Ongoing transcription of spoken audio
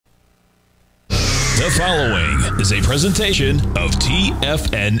The following is a presentation of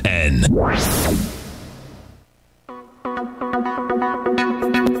TFNN.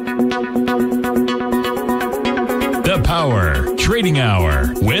 The Power Trading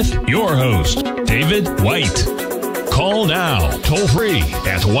Hour with your host, David White. Call now, toll free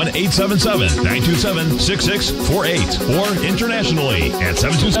at 1-877-927-6648 or internationally at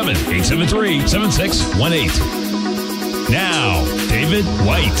 727-873-7618. Now, David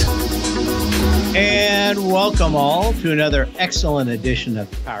White. And welcome all to another excellent edition of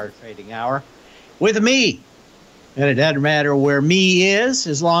the Power Trading Hour with me. And it doesn't matter where me is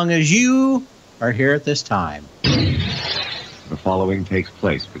as long as you are here at this time. The following takes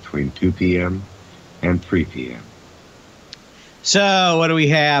place between 2 p.m. and 3 p.m. So what do we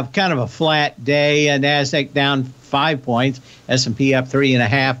have? Kind of a flat day. NASDAQ down 5 points. S&P up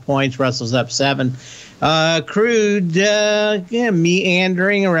 3.5 points. Russell's up 7. Crude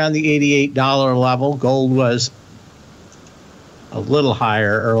meandering around the $88 level. Gold was a little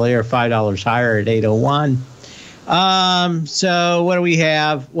higher earlier, $5 higher at 801. So what do we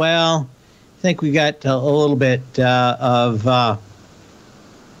have? Well, I think we got a little bit of a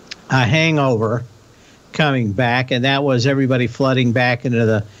hangover coming back, and that was everybody flooding back into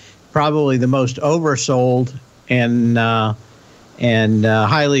the probably the most oversold and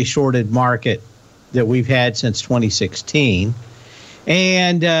highly shorted market that we've had since 2016.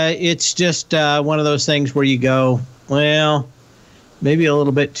 And it's just one of those things where you go, well, maybe a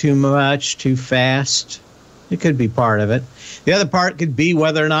little bit too much, too fast. It could be part of it. The other part could be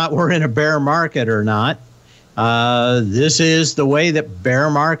whether or not we're in a bear market or not. This is the way that bear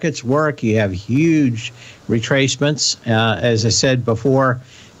markets work. You have huge retracements. As I said before,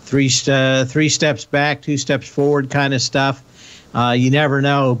 three steps back, 2 steps forward kind of stuff. You never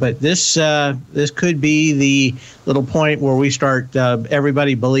know, but this could be the little point where we start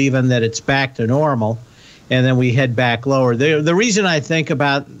everybody believing that it's back to normal, and then we head back lower. The reason I think of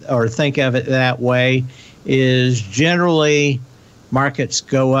it that way is generally markets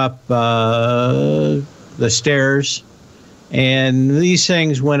go up the stairs, and these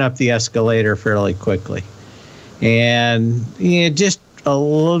things went up the escalator fairly quickly, and just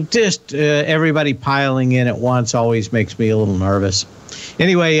everybody piling in at once always makes me a little nervous.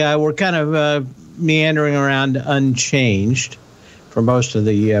 Anyway, we're kind of meandering around unchanged for most of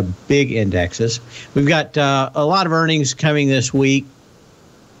the big indexes. We've got a lot of earnings coming this week.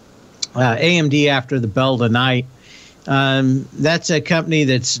 AMD after the bell tonight. That's a company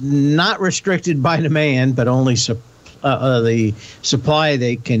that's not restricted by demand, but only the supply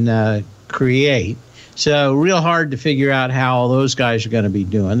they can create. So real hard to figure out how those guys are going to be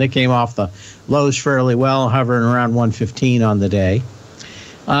doing. They came off the lows fairly well, hovering around 115 on the day.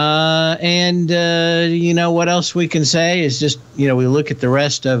 What else we can say is just, we look at the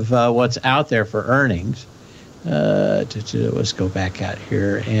rest of what's out there for earnings. Let's go back out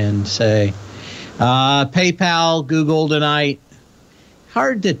here and say PayPal, Google tonight.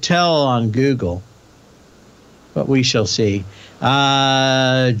 Hard to tell on Google, but we shall see.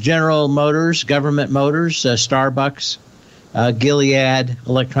 General Motors, Government Motors, Starbucks, Gilead,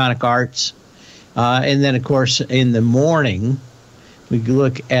 Electronic Arts. And then, of course, in the morning, we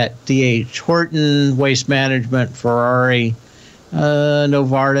look at D.H. Horton, Waste Management, Ferrari,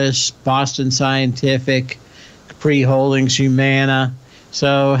 Novartis, Boston Scientific, Capri Holdings, Humana.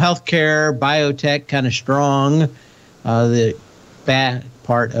 So healthcare, biotech, kind of strong, the bad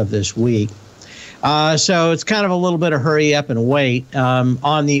part of this week. So it's kind of a little bit of hurry up and wait.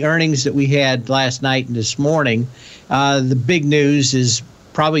 On the earnings that we had last night and this morning, the big news is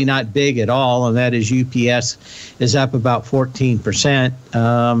probably not big at all, and that is UPS is up about 14%.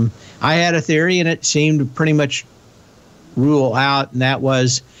 I had a theory, and it seemed to pretty much rule out, and that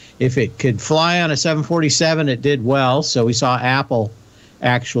was if it could fly on a 747, it did well. So we saw Apple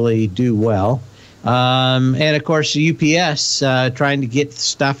actually do well. And, of course, UPS trying to get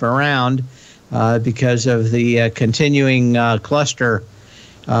stuff around because of the continuing cluster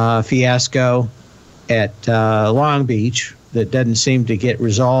fiasco at Long Beach that doesn't seem to get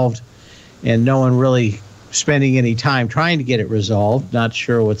resolved, and no one really spending any time trying to get it resolved. Not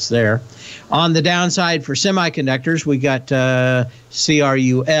sure what's there. On the downside for semiconductors, we got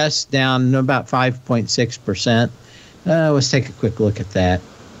CRUS down about 5.6%. Let's take a quick look at that.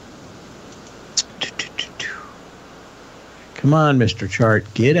 Come on, Mr. Chart,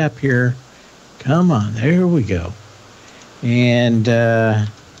 get up here. Come on, there we go. And take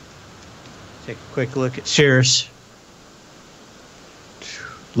a quick look at Cirrus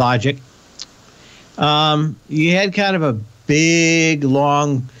Logic. You had kind of a big,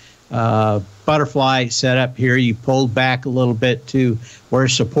 long butterfly set up here. You pulled back a little bit to where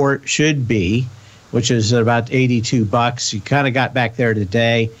support should be. which is about 82 bucks. You kind of got back there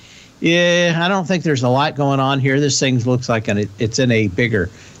today. Yeah, I don't think there's a lot going on here. This thing looks like it's in a bigger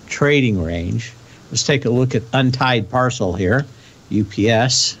trading range. Let's take a look at untied parcel here,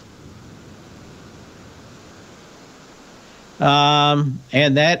 UPS. And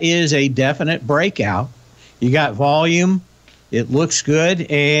that is a definite breakout. You got volume. It looks good.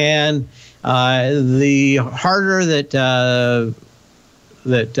 And the harder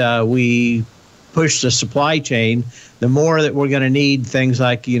that we push the supply chain, the more that we're going to need things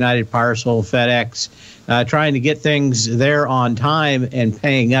like United Parcel, FedEx, trying to get things there on time and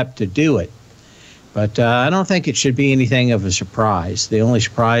paying up to do it. But I don't think it should be anything of a surprise. The only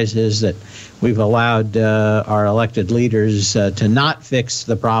surprise is that we've allowed our elected leaders to not fix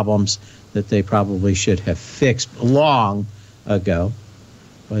the problems that they probably should have fixed long ago.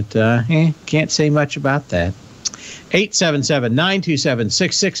 But can't say much about that.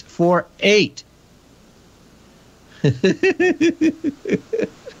 877-927-6648.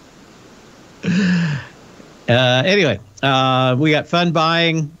 Anyway, we got fund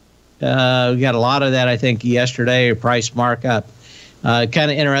buying. We got a lot of that, I think, yesterday, a price markup. Kind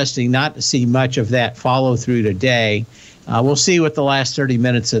of interesting not to see much of that follow through today. We'll see what the last 30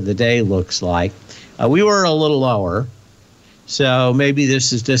 minutes of the day looks like. We were a little lower, so maybe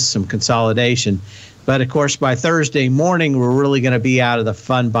this is just some consolidation. But, of course, by Thursday morning, we're really going to be out of the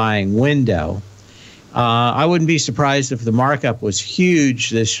fund buying window. I wouldn't be surprised if the markup was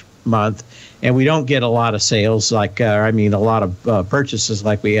huge this month and we don't get a lot of sales a lot of purchases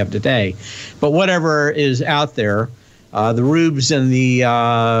like we have today. But whatever is out there, the Rubes and the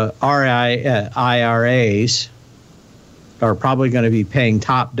IRAs are probably going to be paying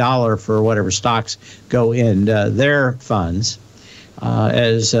top dollar for whatever stocks go in their funds.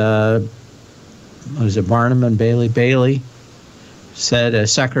 As was it Barnum and Bailey said,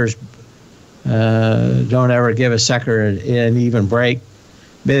 suckers don't ever give a sucker an even break.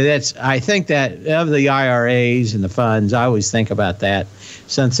 But I think that of the IRAs and the funds, I always think about that,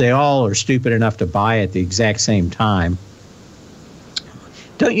 since they all are stupid enough to buy at the exact same time.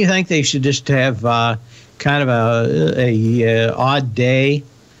 Don't you think they should just have kind of a odd day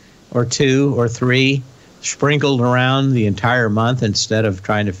or two or three sprinkled around the entire month instead of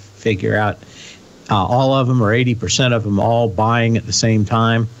trying to figure out all of them or 80% of them all buying at the same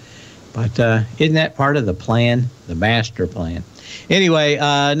time? But isn't that part of the plan, the master plan? Anyway,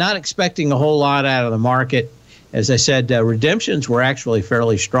 not expecting a whole lot out of the market. As I said, redemptions were actually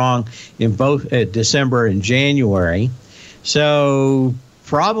fairly strong in both December and January. So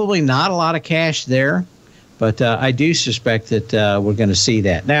probably not a lot of cash there. But I do suspect that we're going to see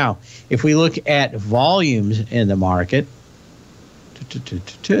that. Now, if we look at volumes in the market,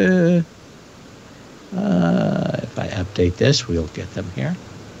 if I update this, we'll get them here,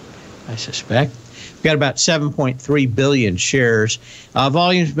 I suspect. We've got about 7.3 billion shares.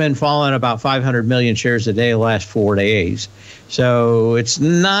 Volume's been falling about 500 million shares a day the last 4 days. So it's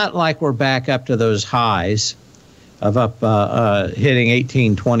not like we're back up to those highs of hitting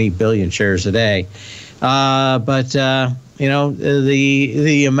 18, 20 billion shares a day. But the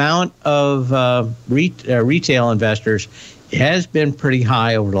amount of retail investors has been pretty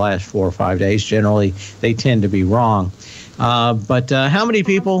high over the last 4 or 5 days. Generally, they tend to be wrong. But how many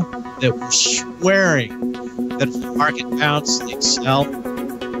people that were swearing that if the market bounce, they'd sell,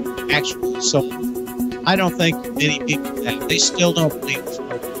 actually sold? I don't think many people have. They still don't believe it.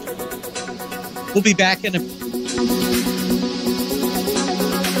 We'll be back in a minute.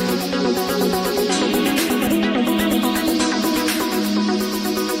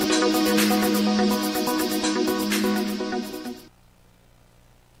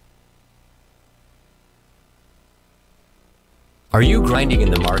 Are you grinding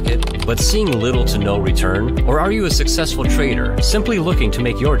in the market, but seeing little to no return? Or are you a successful trader, simply looking to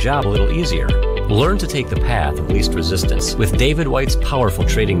make your job a little easier? Learn to take the path of least resistance with David White's powerful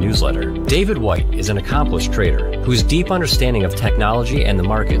trading newsletter. David White is an accomplished trader whose deep understanding of technology and the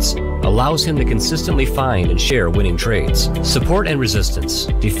markets allows him to consistently find and share winning trades. Support and resistance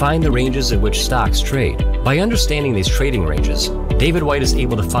define the ranges in which stocks trade. By understanding these trading ranges, David White is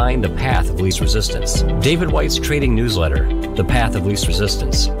able to find the path of least resistance. David White's trading newsletter, The Path of Least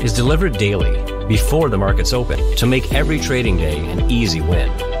Resistance, is delivered daily before the markets open to make every trading day an easy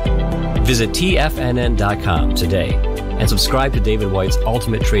win. Visit TFNN.com today and subscribe to David White's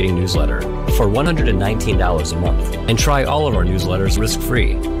Ultimate Trading Newsletter for $119 a month. And try all of our newsletters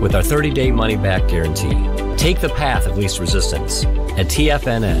risk-free with our 30-day money-back guarantee. Take the path of least resistance at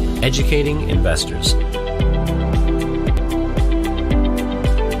TFNN, educating investors.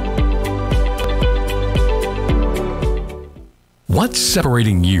 What's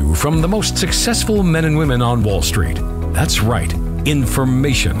separating you from the most successful men and women on Wall Street? That's right,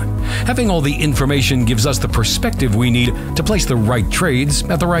 information. Having all the information gives us the perspective we need to place the right trades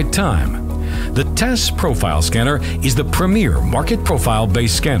at the right time. The TAS Profile Scanner is the premier market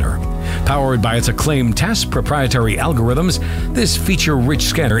profile-based scanner. Powered by its acclaimed TAS proprietary algorithms, this feature-rich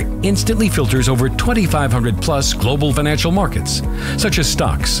scanner instantly filters over 2,500-plus global financial markets, such as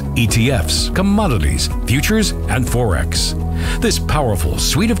stocks, ETFs, commodities, futures, and Forex. This powerful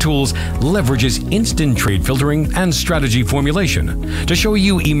suite of tools leverages instant trade filtering and strategy formulation to show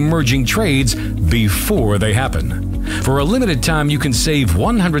you emerging trades before they happen. For a limited time, you can save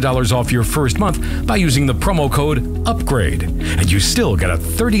 $100 off your first month by using the promo code UPGRADE, and you still get a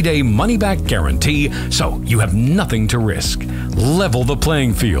 30-day money-back guarantee, so you have nothing to risk. Level the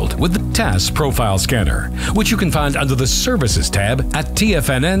playing field with the TAS Profile Scanner, which you can find under the Services tab at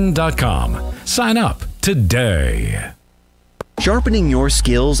TFNN.com. Sign up today. Sharpening your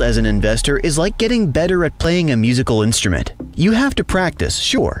skills as an investor is like getting better at playing a musical instrument. You have to practice,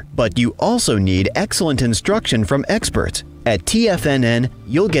 sure, but you also need excellent instruction from experts. At TFNN,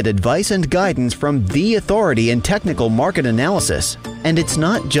 you'll get advice and guidance from the authority in technical market analysis. And it's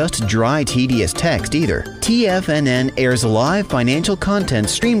not just dry, tedious text either. TFNN airs live financial content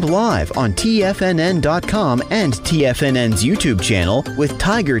streamed live on TFNN.com and TFNN's YouTube channel with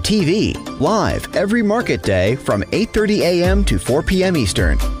Tiger TV, live every market day from 8:30 a.m. to 4 p.m.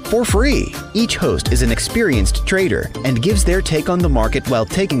 Eastern, for free. Each host is an experienced trader and gives their take on the market while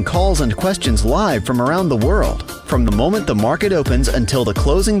taking calls and questions live from around the world. From the moment the market opens until the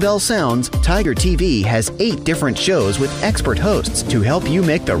closing bell sounds, Tiger TV has 8 different shows with expert hosts to help you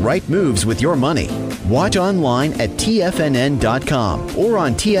make the right moves with your money. Watch online at TFNN.com or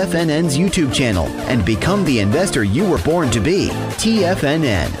on TFNN's YouTube channel and become the investor you were born to be.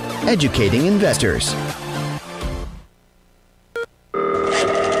 TFNN, educating investors.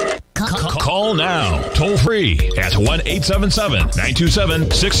 Call now, toll free at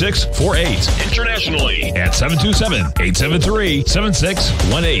 1-877-927-6648. Internationally at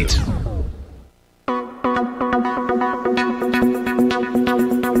 727-873-7618.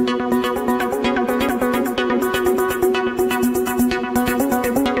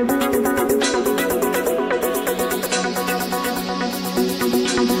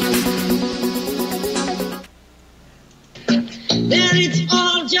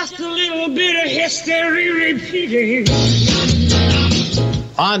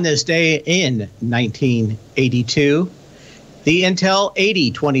 On this day in 1982, the Intel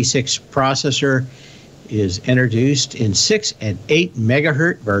 8026 processor is introduced in 6 and 8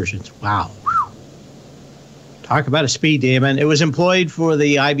 megahertz versions. Wow. Talk about a speed demon. It was employed for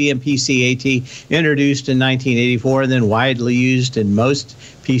the IBM PC-AT, introduced in 1984, and then widely used in most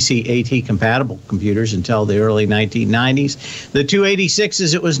PC-AT compatible computers until the early 1990s. The 286,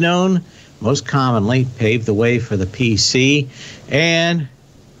 as it was known, most commonly paved the way for the PC and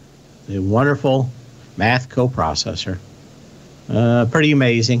the wonderful math coprocessor. Pretty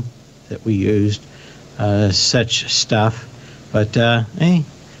amazing that we used such stuff, but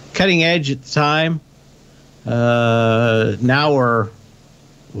cutting edge at the time. Now we're,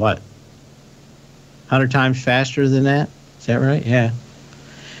 what, 100 times faster than that? Is that right? Yeah.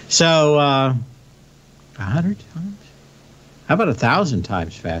 So 100 times? How about 1,000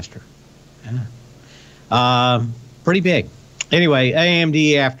 times faster? Yeah. Pretty big. Anyway,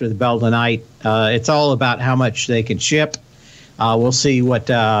 AMD after the bell tonight. It's all about how much they can ship. We'll see what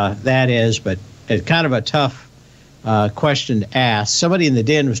that is, but it's kind of a tough question to ask. Somebody in the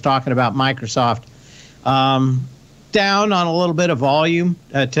den was talking about Microsoft down on a little bit of volume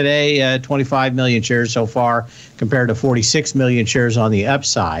today, 25 million shares so far compared to 46 million shares on the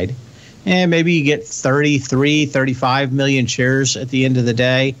upside. And maybe you get 33, 35 million shares at the end of the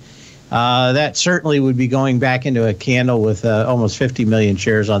day. That certainly would be going back into a candle with almost 50 million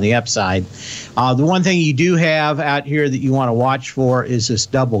shares on the upside. The one thing you do have out here that you want to watch for is this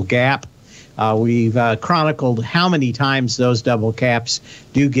double gap. We've chronicled how many times those double gaps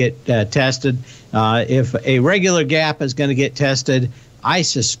do get tested. If a regular gap is going to get tested, I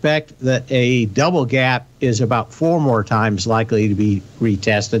suspect that a double gap is about 4 more times likely to be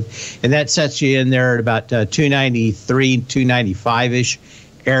retested. And that sets you in there at about 293, 295-ish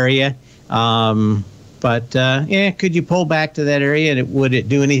area. Yeah, could you pull back to that area, and would it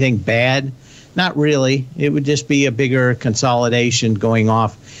do anything bad? Not really. It would just be a bigger consolidation going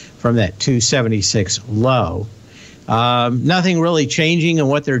off from that 276 low. Nothing really changing in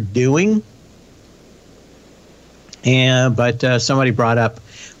what they're doing. But somebody brought up,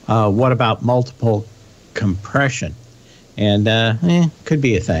 what about multiple compression? And could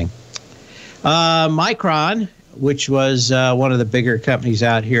be a thing. Micron which was one of the bigger companies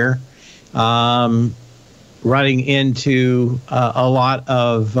out here, running into a lot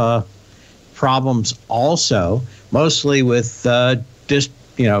of problems also, mostly with just,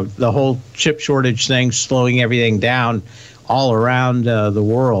 the whole chip shortage thing slowing everything down all around the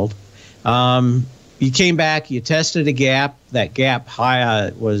world. You came back, you tested a gap. That gap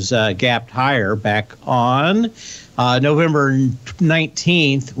high was gapped higher back on November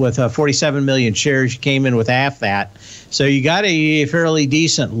 19th with 47 million shares. You came in with half that. So you got a fairly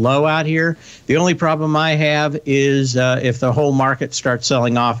decent low out here. The only problem I have is if the whole market starts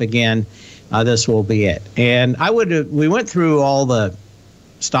selling off again, this will be it. And we went through all the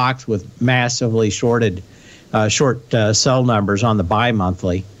stocks with massively short sell numbers on the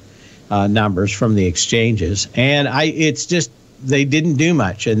bi-monthly numbers from the exchanges, and it's just they didn't do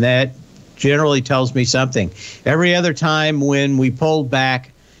much, and that generally tells me something. Every other time when we pulled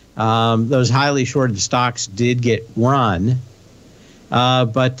back, those highly shorted stocks did get run,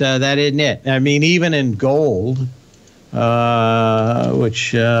 but that isn't it. I mean, even in gold, which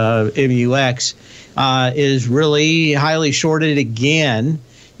MUX is really highly shorted again.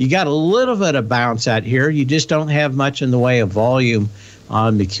 You got a little bit of bounce out here. You just don't have much in the way of volume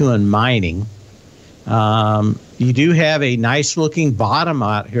on McEwen Mining. You do have a nice looking bottom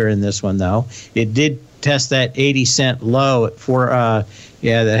out here in this one, though. It did test that 80-cent low at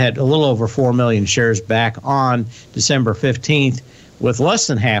that had a little over 4 million shares back on December 15th with less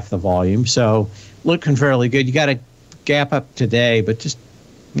than half the volume. So looking fairly good. You got to gap up today, but just,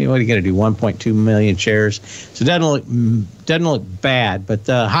 what are you going to do? 1.2 million shares. So it doesn't look bad, but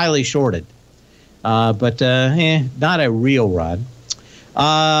highly shorted. But not a real run.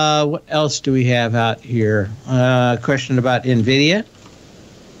 What else do we have out here? Question about NVIDIA.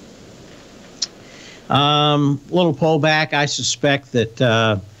 Little pullback. I suspect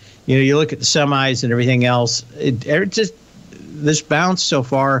that you look at the semis and everything else. This bounce so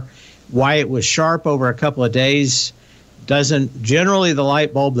far, why it was sharp over a couple of days, doesn't generally the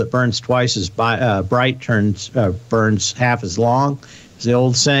light bulb that burns twice as bright burns half as long, is the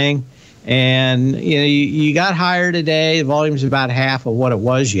old saying. And you got higher today. The volume's about half of what it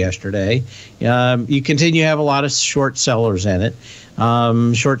was yesterday. You continue to have a lot of short sellers in it.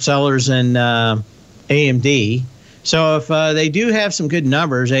 Short sellers in AMD. So if they do have some good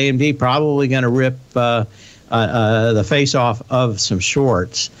numbers, AMD probably going to rip the face off of some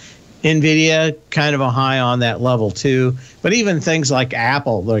shorts. NVIDIA, kind of a high on that level too. But even things like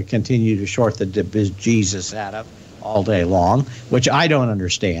Apple, they continue to short the bejesus out of all day long, which I don't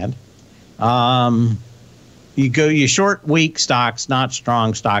understand. You short weak stocks, not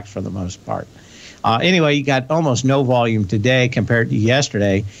strong stocks for the most part. Anyway, you got almost no volume today compared to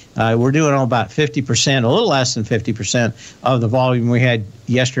yesterday. We're doing about 50%, a little less than 50% of the volume we had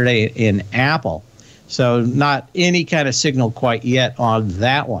yesterday in Apple. So not any kind of signal quite yet on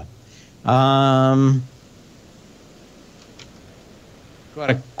that one. Got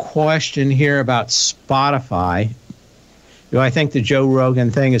a question here about Spotify. Do I think the Joe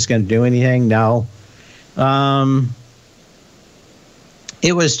Rogan thing is going to do anything? No.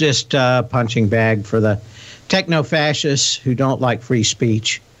 It was just a punching bag for the techno-fascists who don't like free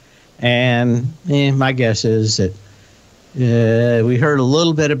speech. And my guess is that we heard a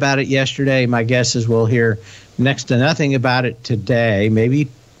little bit about it yesterday. My guess is we'll hear next to nothing about it today, maybe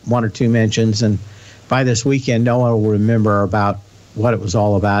one or two mentions. And by this weekend, no one will remember about what it was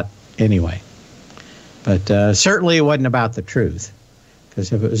all about anyway. But certainly it wasn't about the truth,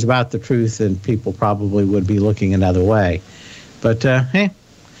 because if it was about the truth, then people probably would be looking another way. But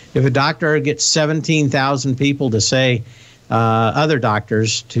if a doctor gets 17,000 people to say, other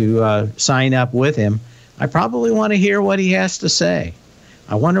doctors to sign up with him, I probably want to hear what he has to say.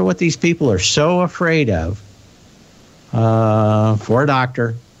 I wonder what these people are so afraid of for a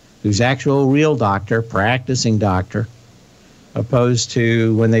doctor who's actual real doctor, practicing doctor, opposed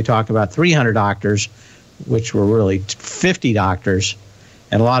to when they talk about 300 doctors, which were really 50 doctors,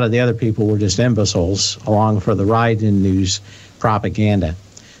 and a lot of the other people were just imbeciles along for the ride in news propaganda.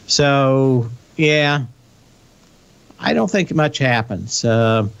 So, yeah, I don't think much happens.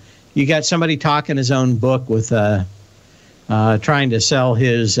 You got somebody talking his own book with trying to sell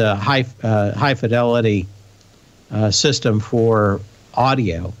his high fidelity system for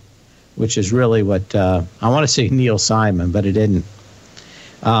audio, which is really what I want to say Neil Simon, but it didn't,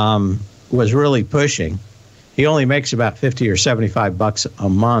 was really pushing. He only makes about $50 or $75 a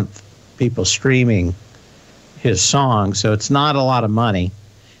month, people streaming his song, so it's not a lot of money.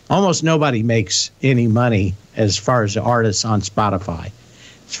 Almost nobody makes any money as far as the artists on Spotify.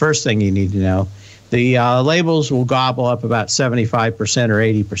 It's the first thing you need to know. The labels will gobble up about 75% or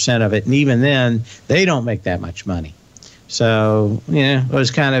 80% of it, and even then, they don't make that much money. So, it was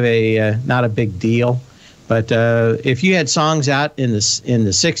kind of not a big deal. But if you had songs out in the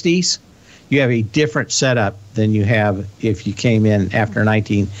 60s, you have a different setup than you have if you came in after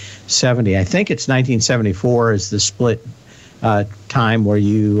 1970. I think it's 1974 is the split time where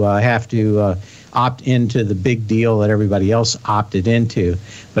you have to opt into the big deal that everybody else opted into.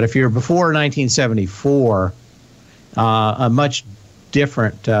 But if you're before 1974, a much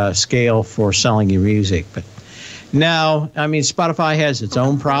different scale for selling your music. But now, Spotify has its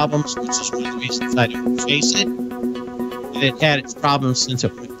own problems, which is one of the reasons I don't face it. And it had its problems since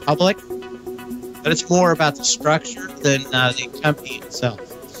it went public. But it's more about the structure than the company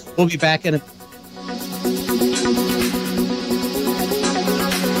itself. We'll be back in a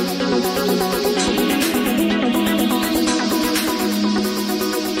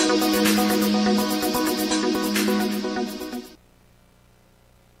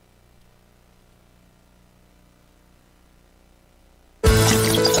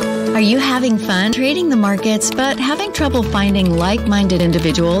Are you having fun trading the markets but having trouble finding like-minded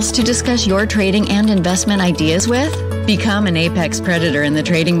individuals to discuss your trading and investment ideas with? Become an apex predator in the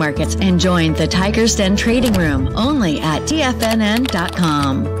trading markets and join the Tiger's Den Trading Room only at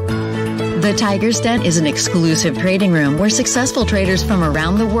TFNN.com. The Tiger's Den is an exclusive trading room where successful traders from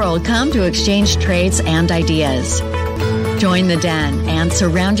around the world come to exchange trades and ideas. Join the den and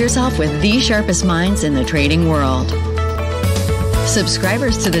surround yourself with the sharpest minds in the trading world.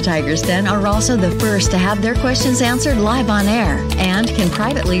 Subscribers to the Tiger's Den are also the first to have their questions answered live on air and can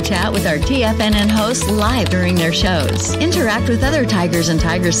privately chat with our TFNN hosts live during their shows. Interact with other Tigers and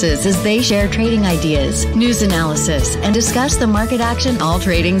Tigresses as they share trading ideas, news analysis, and discuss the market action all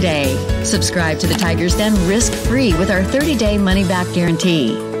trading day. Subscribe to the Tiger's Den risk-free with our 30-day money-back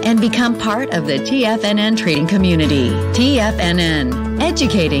guarantee and become part of the TFNN trading community. TFNN,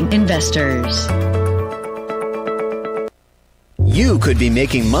 educating investors. You could be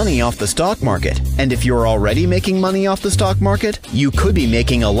making money off the stock market. And if you're already making money off the stock market, you could be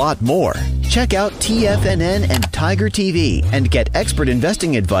making a lot more. Check out TFNN and Tiger TV and get expert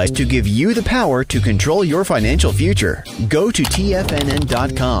investing advice to give you the power to control your financial future. Go to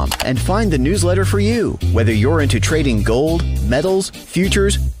TFNN.com and find the newsletter for you. Whether you're into trading gold, metals,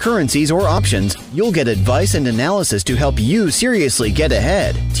 futures, currencies, or options, you'll get advice and analysis to help you seriously get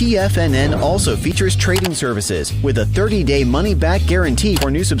ahead. TFNN also features trading services with a 30-day money-back guarantee for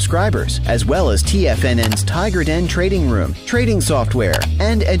new subscribers, as well as TFNN's Tiger Den Trading Room, trading software,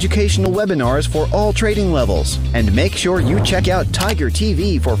 and educational webinars for all trading levels. And make sure you check out Tiger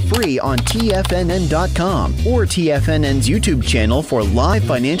TV for free on TFNN.com or TFNN's YouTube channel for live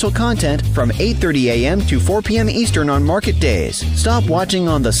financial content from 8:30 a.m. to 4 p.m. Eastern on market days. Stop watching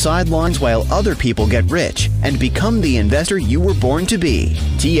on the sidelines while other people get rich and become the investor you were born to be.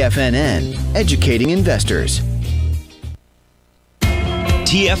 TFNN, educating investors.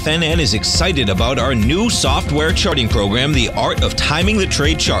 TFNN is excited about our new software charting program, The Art of Timing the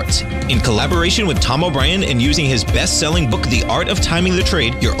Trade Charts. In collaboration with Tom O'Brien and using his best-selling book, The Art of Timing the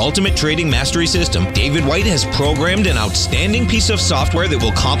Trade, Your Ultimate Trading Mastery System, David White has programmed an outstanding piece of software that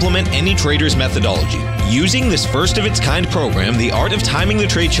will complement any trader's methodology. Using this first-of-its-kind program, The Art of Timing the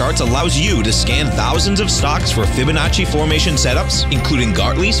Trade Charts allows you to scan thousands of stocks for Fibonacci formation setups, including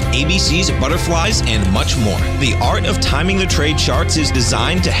Gartley's, ABC's, butterflies, and much more. The Art of Timing the Trade Charts is designed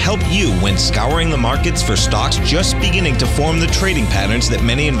to help you when scouring the markets for stocks just beginning to form the trading patterns that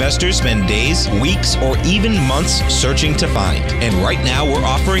many investors spend days, weeks, or even months searching to find. And right now, we're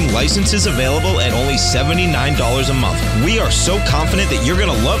offering licenses available at only $79 a month. We are so confident that you're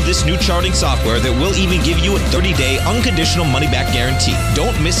going to love this new charting software that will even give you a 30-day unconditional money-back guarantee.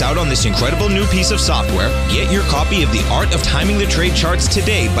 Don't miss out on this incredible new piece of software. Get your copy of The Art of Timing the Trade Charts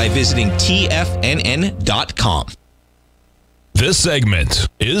today by visiting TFNN.com. This segment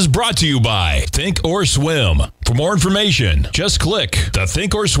is brought to you by Thinkorswim. For more information, just click the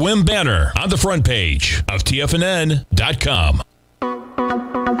Thinkorswim banner on the front page of TFNN.com.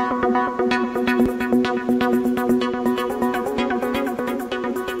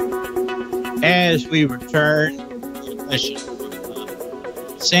 As we return to the question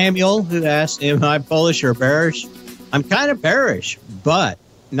from Samuel, who asked, am I bullish or bearish? I'm kind of bearish, but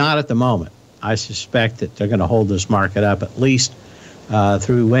not at the moment. I suspect that they're going to hold this market up at least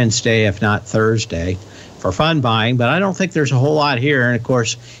through Wednesday, if not Thursday, for fun buying. But I don't think there's a whole lot here. And, of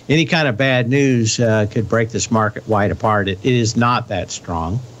course, any kind of bad news could break this market wide apart. It is not that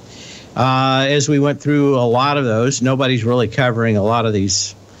strong. As we went through a lot of those, nobody's really covering a lot of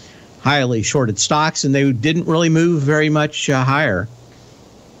these highly shorted stocks, and they didn't really move very much higher.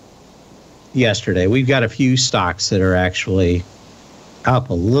 yesterday. We've got a few stocks that are actually up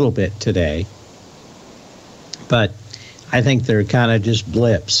a little bit today, but I think they're kind of just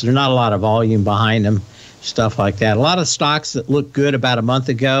blips. There's not a lot of volume behind them, stuff like that. A lot of stocks that looked good about a month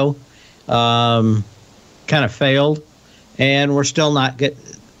ago kind of failed, and we're still not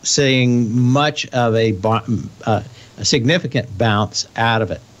seeing much of a significant bounce out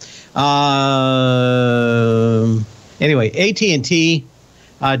of it. Anyway, AT&T,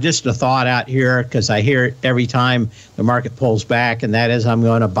 just a thought out here, because I hear it every time the market pulls back, and that is I'm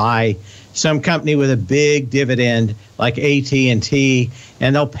going to buy some company with a big dividend like AT&T,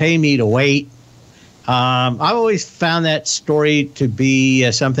 and they'll pay me to wait. I've always found that story to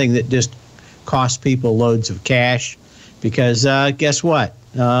be something that just costs people loads of cash, because guess what?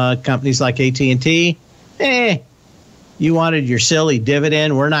 Companies like AT&T, you wanted your silly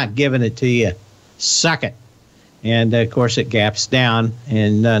dividend. We're not giving it to you. Suck it. And, of course, it gaps down.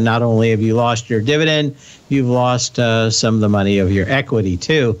 And not only have you lost your dividend, you've lost some of the money of your equity,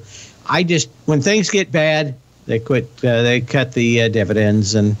 too. When things get bad, they cut the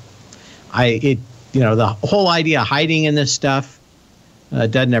dividends. And the whole idea of hiding in this stuff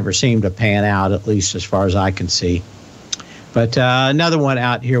doesn't ever seem to pan out, at least as far as I can see. But another one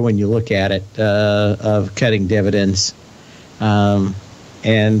out here when you look at it of cutting dividends. And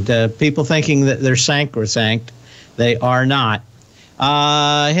people thinking that they're sacrosanct. They are not.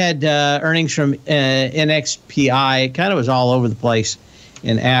 I had earnings from NXPI. It kind of was all over the place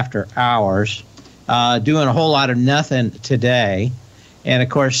in after hours, doing a whole lot of nothing today. And, of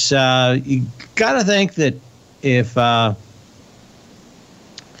course, you got to think that if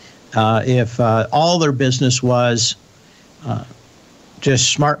all their business was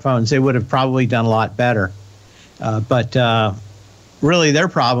just smartphones, they would have probably done a lot better. But really, their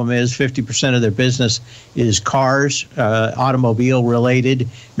problem is 50% of their business is cars, automobile-related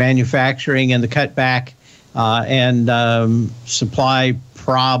manufacturing, and the cutback and supply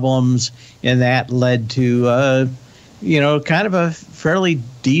problems in that led to kind of a fairly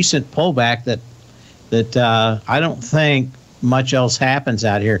decent pullback that I don't think much else happens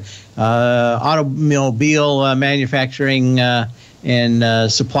out here. Automobile manufacturing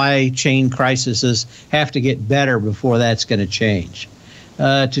and supply chain crises have to get better before that's going to change.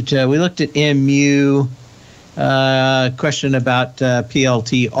 We looked at MU, question about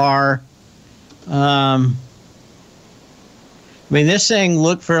PLTR. This thing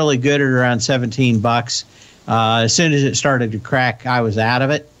looked fairly good at around $17. As soon as it started to crack, I was out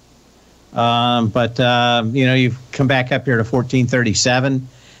of it. But you've come back up here to 1437.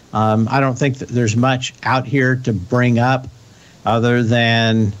 I don't think that there's much out here to bring up other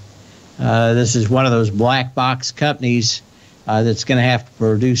than this is one of those black box companies that's going to have to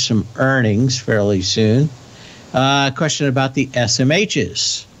produce some earnings fairly soon. Question about the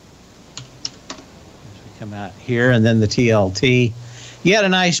SMHs. Come out here, and then the TLT. You had a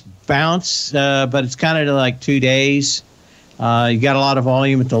nice bounce, but it's kind of like 2 days. You got a lot of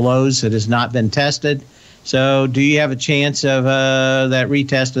volume at the lows that has not been tested. So do you have a chance of that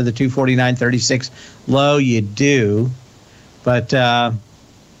retest of the 249.36 low? You do. But I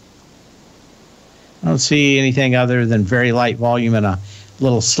don't see anything other than very light volume and a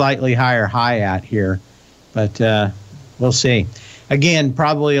little slightly higher high out here. But we'll see. Again,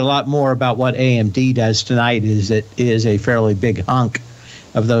 probably a lot more about what AMD does tonight is it is a fairly big hunk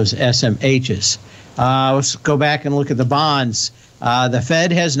of those SMHs. Let's go back and look at the bonds. The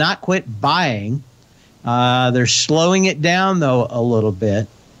Fed has not quit buying. They're slowing it down, though, a little bit.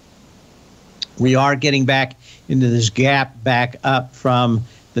 We are getting back into this gap back up from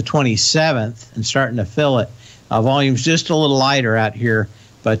the 27th and starting to fill it. Volume's just a little lighter out here.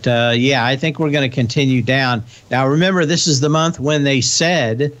 But, I think we're going to continue down. Now, remember, this is the month when they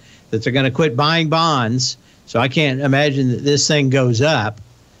said that they're going to quit buying bonds. So I can't imagine that this thing goes up.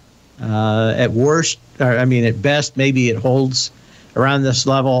 At best, maybe it holds around this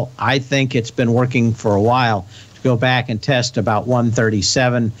level. I think it's been working for a while to go back and test about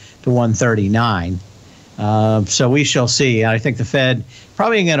 137 to 139. So we shall see. I think the Fed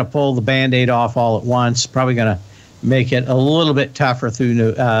probably going to pull the Band-Aid off all at once, probably going to make it a little bit tougher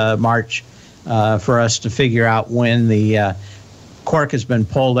through March for us to figure out when the cork has been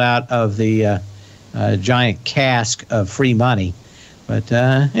pulled out of the giant cask of free money. But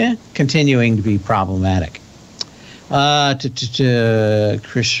continuing to be problematic.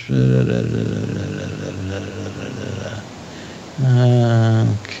 Chris.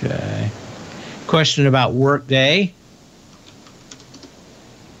 Okay. Question about Workday.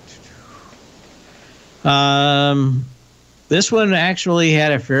 This one actually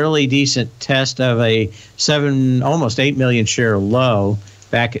had a fairly decent test of a almost 8 million share low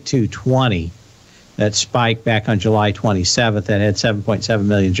back at 220. That spike back on July 27th that had 7.7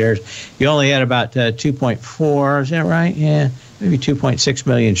 million shares. You only had about 2.4, is that right? Yeah, maybe 2.6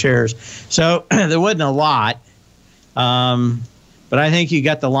 million shares. So there wasn't a lot, but I think you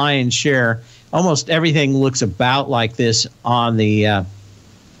got the lion's share. Almost everything looks about like this on the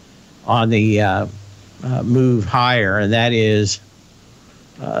move higher, and that is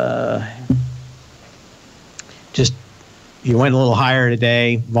just you went a little higher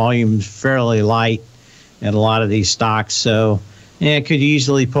today. Volume's fairly light in a lot of these stocks, so yeah, it could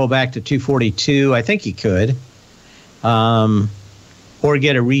easily pull back to 242. I think you could, or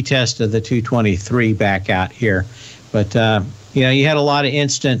get a retest of the 223 back out here. But you had a lot of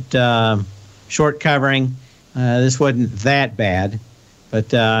instant short covering. This wasn't that bad,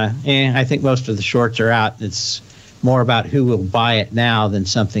 but I think most of the shorts are out. It's more about who will buy it now than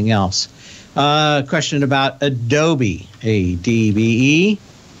something else. Question about Adobe, ADBE.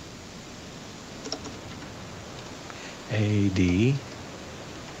 AD.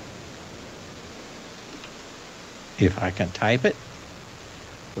 If I can type it,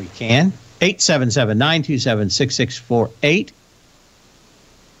 we can. 877-927-6648.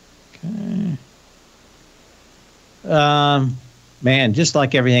 Okay. Man, just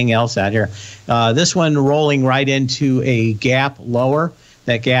like everything else out here. This one rolling right into a gap lower.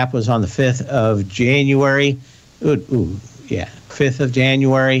 That gap was on the 5th of January. 5th of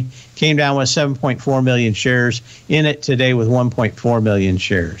January. Came down with 7.4 million shares. In it today with 1.4 million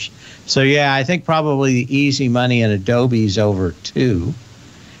shares. So, yeah, I think probably the easy money in Adobe's over 2.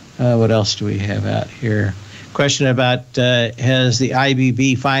 What else do we have out here? Question about has the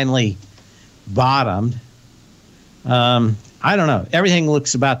IBB finally bottomed? I don't know. Everything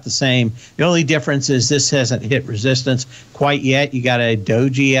looks about the same. The only difference is this hasn't hit resistance quite yet. You got a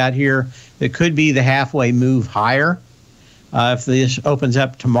doji out here that could be the halfway move higher. If this opens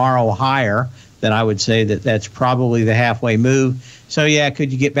up tomorrow higher, then I would say that that's probably the halfway move. So, yeah,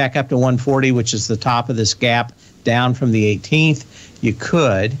 could you get back up to 140, which is the top of this gap down from the 18th? You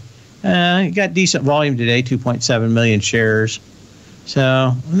could. You got decent volume today, 2.7 million shares.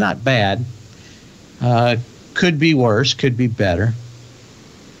 So, not bad. Could be worse, could be better.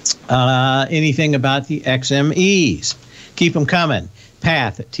 Anything about the XMEs? Keep them coming.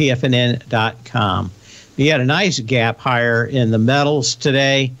 Path at TFNN.com. You had a nice gap higher in the metals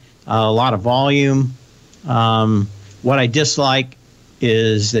today. A lot of volume. What I dislike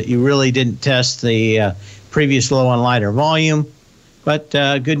is that you really didn't test the previous low on lighter volume. But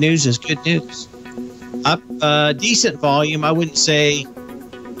good news is good news. Up decent volume. I wouldn't say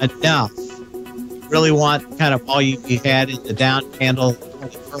enough. Really want the kind of volume you had in the down candle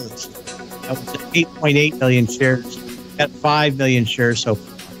 21st. That was 8.8 million shares. Got 5 million shares so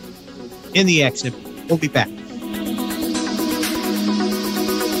far in the exit. We'll be back.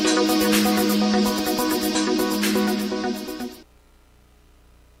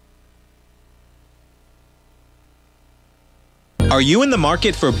 Are you in the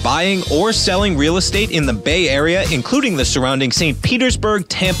market for buying or selling real estate in the Bay Area, including the surrounding St. Petersburg,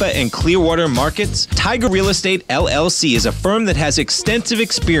 Tampa, and Clearwater markets? Tiger Real Estate LLC is a firm that has extensive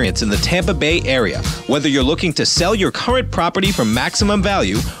experience in the Tampa Bay area. Whether you're looking to sell your current property for maximum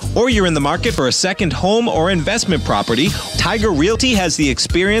value, or you're in the market for a second home or investment property, Tiger Realty has the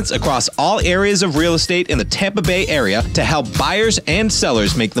experience across all areas of real estate in the Tampa Bay area to help buyers and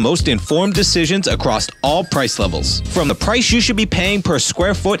sellers make the most informed decisions across all price levels. From the price you should be paying per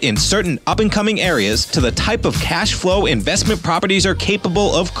square foot in certain up-and-coming areas to the type of cash flow investment properties are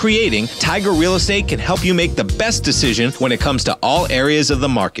capable of creating, Tiger Real Estate can help you make the best decision when it comes to all areas of the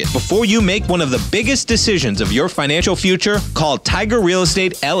market. Before you make one of the biggest decisions of your financial future, call Tiger Real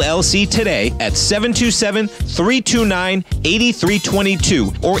Estate LLC today at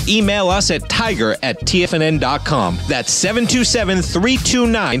 727-329-8322 or email us at tiger@tfnn.com. That's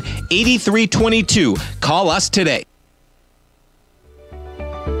 727-329-8322. Call us today.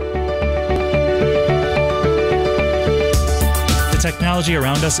 Technology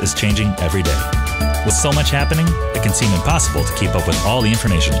around us is changing every day. With so much happening, it can seem impossible to keep up with all the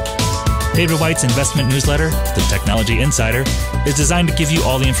information. David White's investment newsletter, The Technology Insider, is designed to give you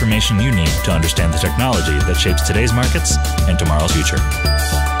all the information you need to understand the technology that shapes today's markets and tomorrow's future.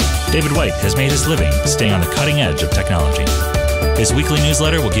 David White has made his living staying on the cutting edge of technology. His weekly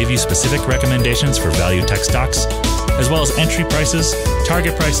newsletter will give you specific recommendations for value tech stocks, as well as entry prices,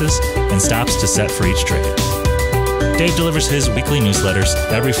 target prices, and stops to set for each trade. Dave delivers his weekly newsletters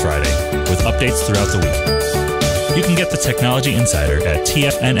every Friday with updates throughout the week. You can get the Technology Insider at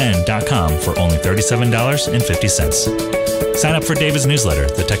TFNN.com for only $37.50. Sign up for David's newsletter,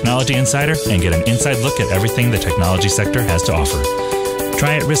 The Technology Insider, and get an inside look at everything the technology sector has to offer.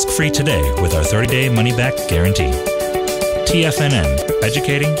 Try it risk-free today with our 30-day money-back guarantee. TFNN,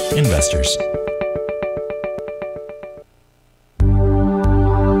 educating investors.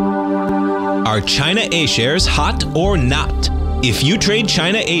 Are China A-shares hot or not? If you trade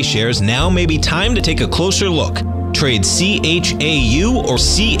China A-shares, now may be time to take a closer look. Trade CHAU or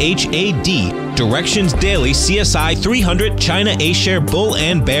CHAD, Directions Daily CSI 300 China A-share Bull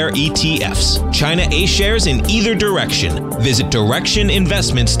and Bear ETFs. China A-shares in either direction. Visit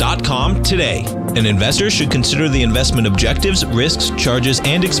directioninvestments.com today. An investor should consider the investment objectives, risks, charges,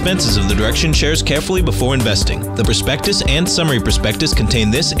 and expenses of the Direction shares carefully before investing. The prospectus and summary prospectus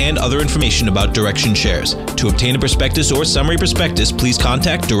contain this and other information about Direction shares. To obtain a prospectus or summary prospectus, please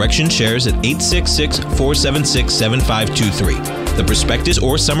contact Direction shares at 866-476-7523. The prospectus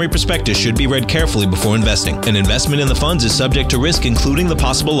or summary prospectus should be read carefully before investing. An investment in the funds is subject to risk, including the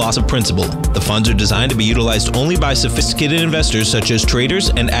possible loss of principal. The funds are designed to be utilized only by sophisticated investors such as traders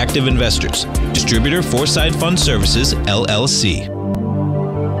and active investors. Distributor Foreside Fund Services, LLC.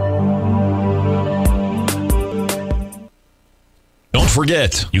 Don't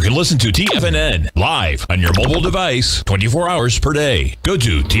forget, you can listen to TFNN live on your mobile device 24 hours per day. Go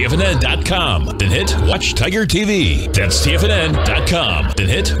to TFNN.com, then hit Watch Tiger TV. That's TFNN.com, then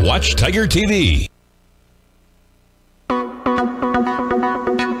hit Watch Tiger TV.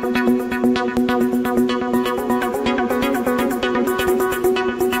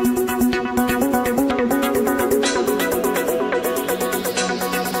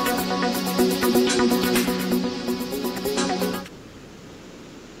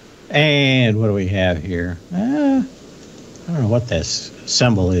 And what do we have here? I don't know what this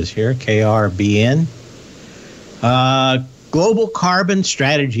symbol is here. KRBN. Global Carbon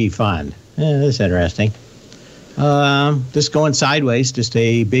Strategy Fund. That's interesting. Just going sideways, just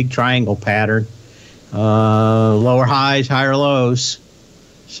a big triangle pattern. Lower highs, higher lows.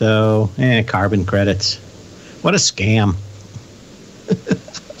 So, carbon credits. What a scam.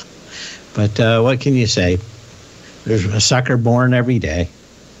 But what can you say? There's a sucker born every day.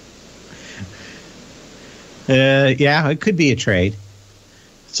 Yeah, it could be a trade.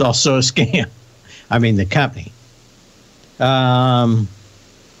 It's also a scam. I mean, the company. You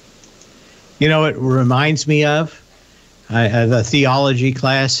know, it reminds me of the theology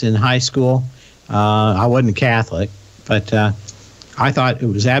class in high school. I wasn't Catholic, but I thought it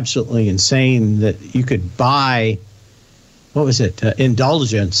was absolutely insane that you could buy,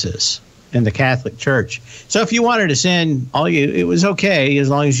 indulgences in the Catholic Church. So if you wanted to send it was okay as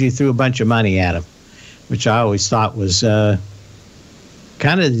long as you threw a bunch of money at them, which I always thought was kind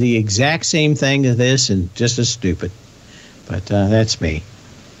of the exact same thing as this and just as stupid. But that's me.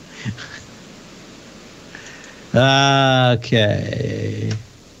 Okay.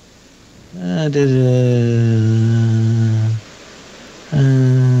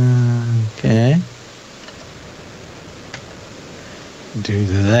 Okay. Do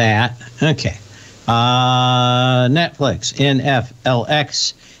that. Okay. Netflix,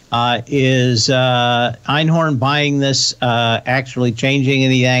 NFLX. Is Einhorn buying this actually changing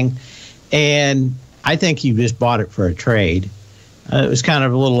anything? And I think you just bought it for a trade. It was kind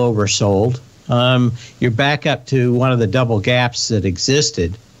of a little oversold. You're back up to one of the double gaps that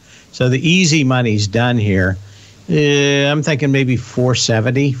existed. So the easy money's done here. I'm thinking maybe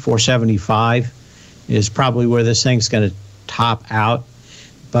 470, 475 is probably where this thing's going to top out.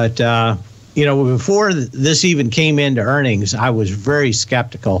 But before this even came into earnings, I was very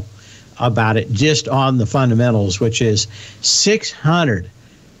skeptical about it just on the fundamentals, which is 600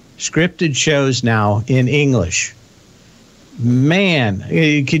 scripted shows now in English. Man,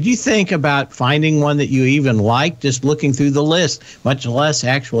 could you think about finding one that you even like just looking through the list, much less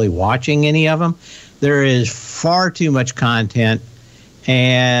actually watching any of them? There is far too much content,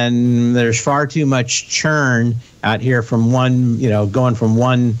 and there's far too much churn out here from going from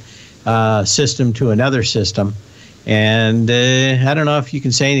one system to another system. And I don't know if you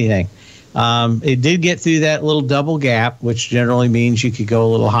can say anything. It did get through that little double gap, which generally means you could go a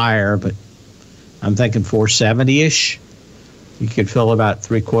little higher, but I'm thinking 470-ish. You could fill about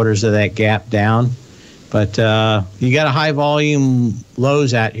 3/4 of that gap down. But you got a high volume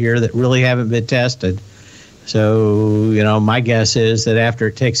lows out here that really haven't been tested. So, my guess is that after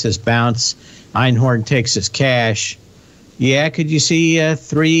it takes this bounce, Einhorn takes its cash. Yeah, could you see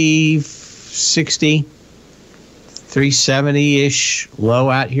 360, 370-ish low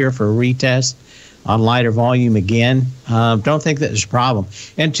out here for a retest on lighter volume again? Don't think that there's a problem.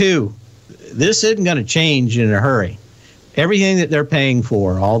 And two, this isn't going to change in a hurry. Everything that they're paying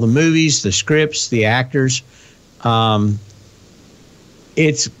for, all the movies, the scripts, the actors,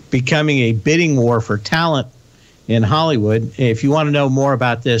 it's becoming a bidding war for talent in Hollywood. If you want to know more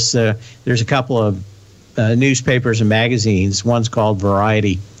about this, there's a couple of newspapers and magazines. One's called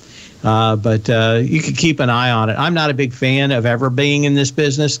Variety. But you could keep an eye on it. I'm not a big fan of ever being in this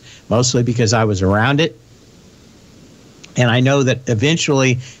business, mostly because I was around it. And I know that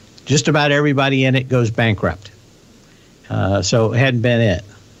eventually just about everybody in it goes bankrupt. So it hadn't been it.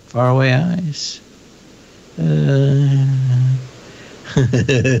 Faraway Eyes.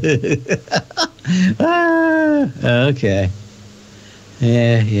 Okay.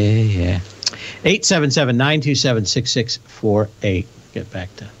 Yeah. 877-927-6648. Get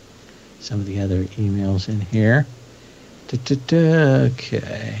back to some of the other emails in here.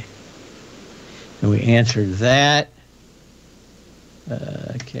 Okay. And we answered that.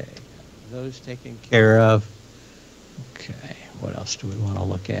 Okay. Those taken care of. Okay. What else do we want to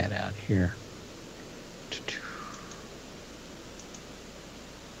look at out here?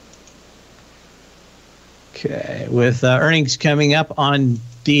 Okay. With earnings coming up on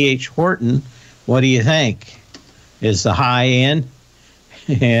D.H. Horton, what do you think? Is the high in?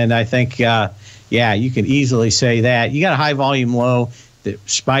 And I think, you can easily say that. You got a high volume low that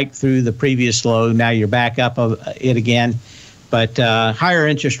spiked through the previous low. Now you're back up of it again. But higher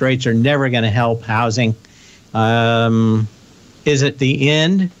interest rates are never going to help housing. Is it the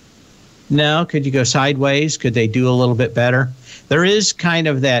end? No. Could you go sideways? Could they do a little bit better? There is kind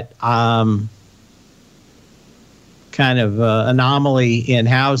of that anomaly in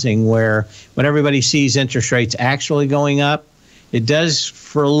housing where when everybody sees interest rates actually going up, it does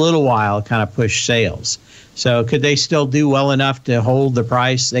for a little while kind of push sales. So could they still do well enough to hold the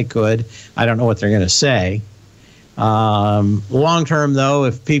price? They could. I don't know what they're going to say. Long term, though,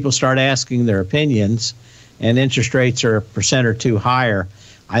 if people start asking their opinions and interest rates are 1% or 2 higher,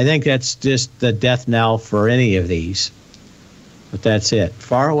 I think that's just the death knell for any of these. But that's it.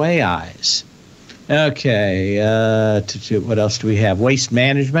 Faraway Eyes. Okay. What else do we have? Waste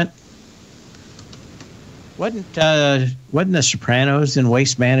management. Wasn't the Sopranos in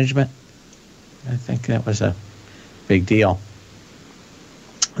waste management? I think that was a big deal.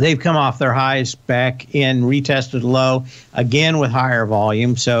 They've come off their highs back in, retested low, again with higher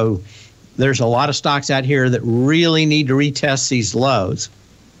volume. So there's a lot of stocks out here that really need to retest these lows,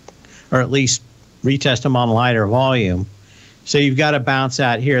 or at least retest them on lighter volume. So you've got to bounce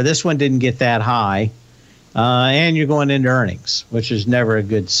out here. This one didn't get that high, and you're going into earnings, which is never a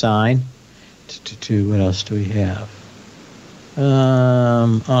good sign. What else do we have?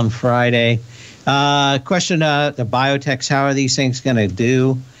 On Friday. Question, the biotechs, how are these things going to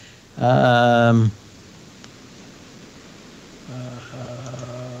do?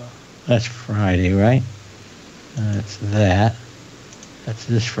 That's Friday, right? That's that. That's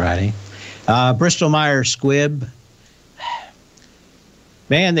this Friday. Bristol Myers Squibb.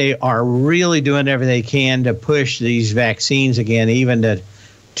 Man, they are really doing everything they can to push these vaccines again, even to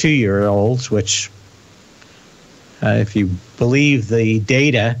 2-year-olds, which, if you believe the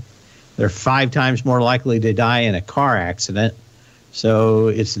data, they're 5 times more likely to die in a car accident. So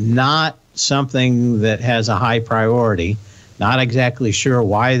it's not something that has a high priority. Not exactly sure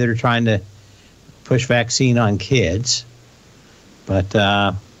why they're trying to push vaccine on kids. But,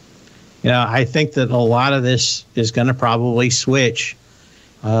 I think that a lot of this is going to probably switch.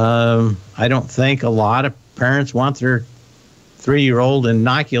 I don't think a lot of parents want their 3-year-old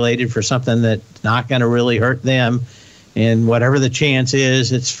inoculated for something that's not going to really hurt them. And whatever the chance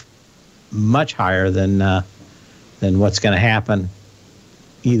is, it's much higher than what's going to happen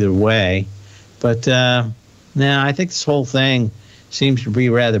either way. But I think this whole thing seems to be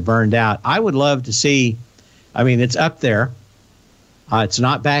rather burned out. I would love to see, it's up there. It's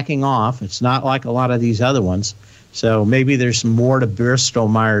not backing off. It's not like a lot of these other ones. So maybe there's more to Bristol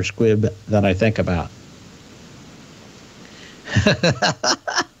Myers Squibb than I think about.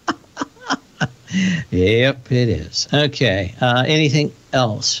 Yep, it is. Okay. Anything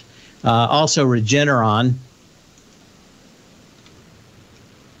else? Also, Regeneron.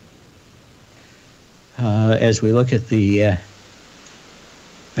 As we look at the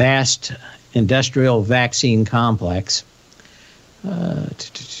vast industrial vaccine complex, man,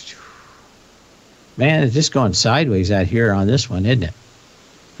 it's just going sideways out here on this one, isn't it?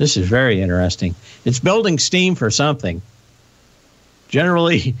 This is very interesting. It's building steam for something.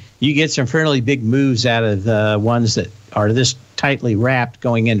 Generally, you get some fairly big moves out of the ones that are this tightly wrapped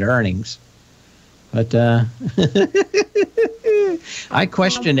going into earnings. But I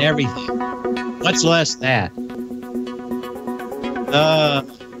question everything. What's less that?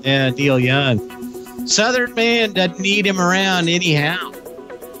 Neil Young. Southern man doesn't need him around anyhow.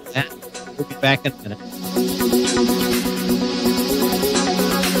 We'll be back in a minute.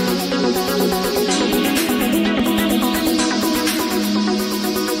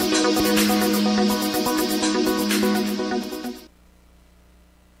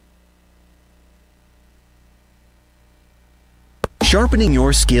 Sharpening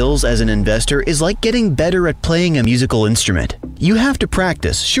your skills as an investor is like getting better at playing a musical instrument. You have to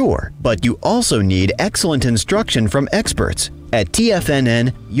practice, sure, but you also need excellent instruction from experts. At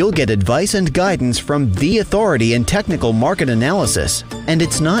TFNN, you'll get advice and guidance from the authority in technical market analysis. And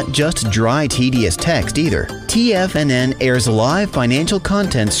it's not just dry, tedious text either. TFNN airs live financial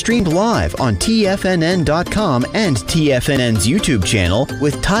content streamed live on TFNN.com and TFNN's YouTube channel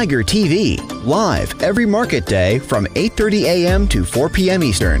with Tiger TV, live every market day from 8:30 a.m. to 4 p.m.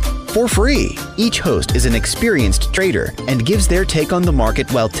 Eastern. For free. Each host is an experienced trader and gives their take on the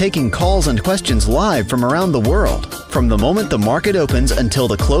market while taking calls and questions live from around the world. From the moment the market opens until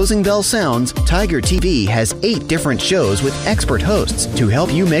the closing bell sounds, Tiger TV has 8 different shows with expert hosts to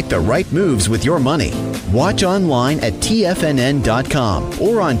help you make the right moves with your money. Watch online at TFNN.com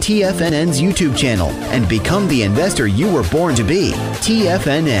or on TFNN's YouTube channel and become the investor you were born to be.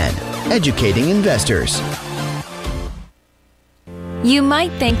 TFNN, educating investors. You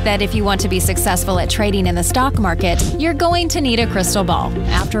might think that if you want to be successful at trading in the stock market, you're going to need a crystal ball.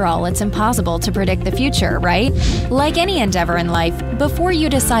 After all, it's impossible to predict the future, right? Like any endeavor in life, before you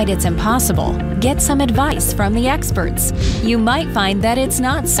decide it's impossible, get some advice from the experts. You might find that it's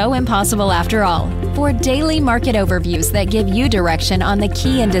not so impossible after all. For daily market overviews that give you direction on the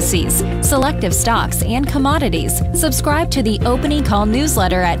key indices, selective stocks, and commodities, subscribe to the Opening Call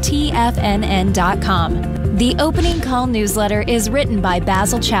newsletter at TFNN.com. The Opening Call newsletter is written by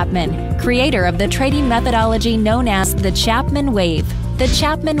Basil Chapman, creator of the trading methodology known as the Chapman Wave. The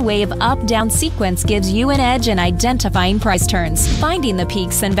Chapman Wave up-down sequence gives you an edge in identifying price turns, finding the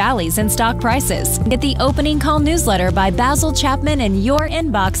peaks and valleys in stock prices. Get the Opening Call newsletter by Basil Chapman in your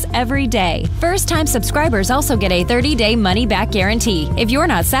inbox every day. First-time subscribers also get a 30-day money-back guarantee. If you're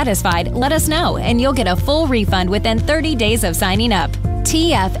not satisfied, let us know, and you'll get a full refund within 30 days of signing up.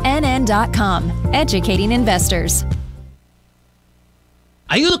 TFNN.com, educating investors.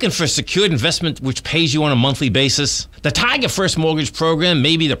 Are you looking for a secured investment which pays you on a monthly basis? The Tiger First Mortgage Program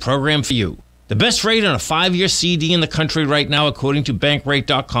may be the program for you. The best rate on a 5-year CD in the country right now, according to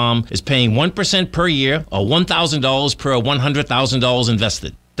Bankrate.com, is paying 1% per year or $1,000 per $100,000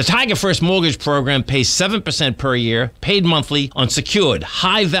 invested. The Tiger First Mortgage Program pays 7% per year, paid monthly, on secured,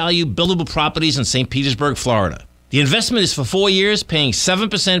 high-value, buildable properties in St. Petersburg, Florida. The investment is for 4 years, paying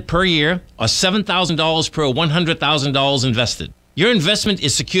 7% per year or $7,000 per $100,000 invested. Your investment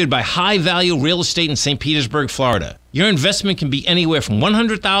is secured by high-value real estate in St. Petersburg, Florida. Your investment can be anywhere from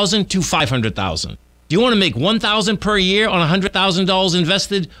 $100,000 to $500,000. Do you want to make $1,000 per year on $100,000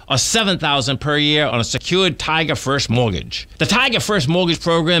 invested or $7,000 per year on a secured Tiger First mortgage? The Tiger First Mortgage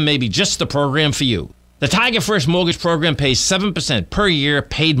Program may be just the program for you. The Tiger First Mortgage Program pays 7% per year,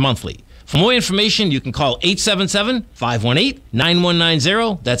 paid monthly. For more information, you can call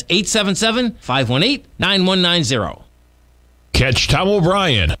 877-518-9190. That's 877-518-9190. Catch Tom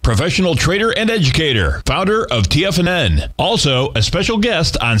O'Brien, professional trader and educator, founder of TFNN. Also, a special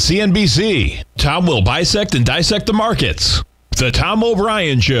guest on CNBC. Tom will bisect and dissect the markets. The Tom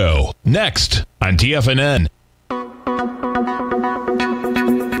O'Brien Show, next on TFNN.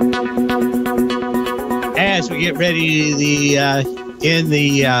 As we get ready to end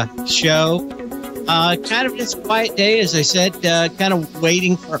the show, kind of just a quiet day, as I said, kind of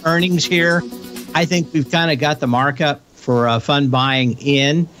waiting for earnings here. I think we've kind of got the markup for fund buying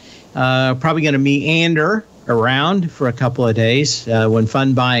in. Probably going to meander around for a couple of days when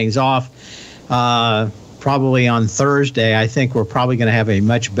fund buying's off. Probably on Thursday, I think we're probably going to have a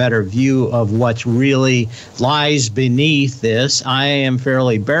much better view of what really lies beneath this. I am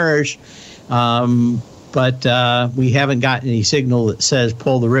fairly bearish, but we haven't gotten any signal that says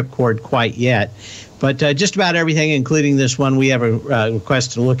pull the ripcord quite yet. But just about everything, including this one, we have a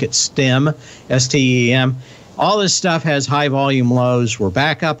request to look at STEM, S-T-E-M. All this stuff has high volume lows. We're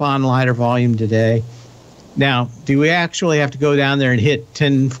back up on lighter volume today. Now, do we actually have to go down there and hit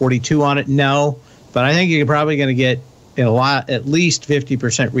 1042 on it? No, but I think you're probably going to get at least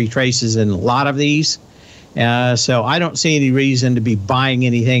 50% retraces in a lot of these. So I don't see any reason to be buying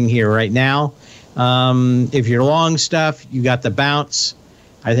anything here right now. If you're long stuff, you got the bounce.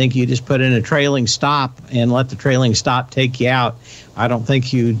 I think you just put in a trailing stop and let the trailing stop take you out. I don't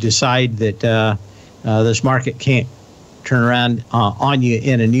think you decide that this market can't turn around on you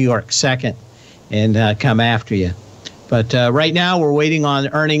in a New York second and come after you. But right now we're waiting on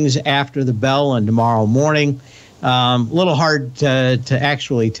earnings after the bell and tomorrow morning. A little hard to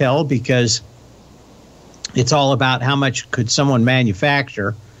actually tell because it's all about how much could someone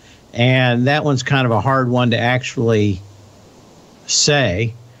manufacture. And that one's kind of a hard one to actually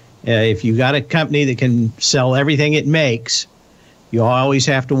say. If you got a company that can sell everything it makes, you always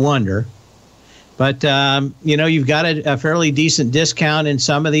have to wonder. But, you've got a fairly decent discount in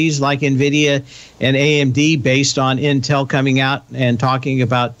some of these, like NVIDIA and AMD, based on Intel coming out and talking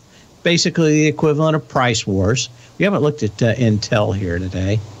about basically the equivalent of price wars. We haven't looked at Intel here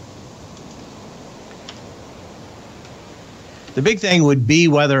today. The big thing would be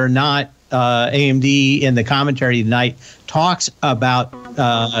whether or not AMD in the commentary tonight talks about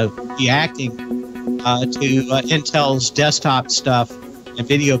reacting to Intel's desktop stuff and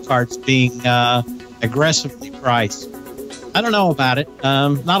video cards being aggressively priced. I don't know about it.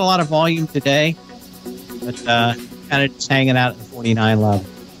 Not a lot of volume today, but kind of just hanging out at the 49 level.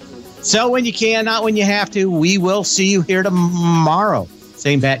 Sell when you can, not when you have to. We will see you here tomorrow.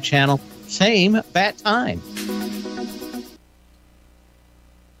 Same bat channel, same bat time.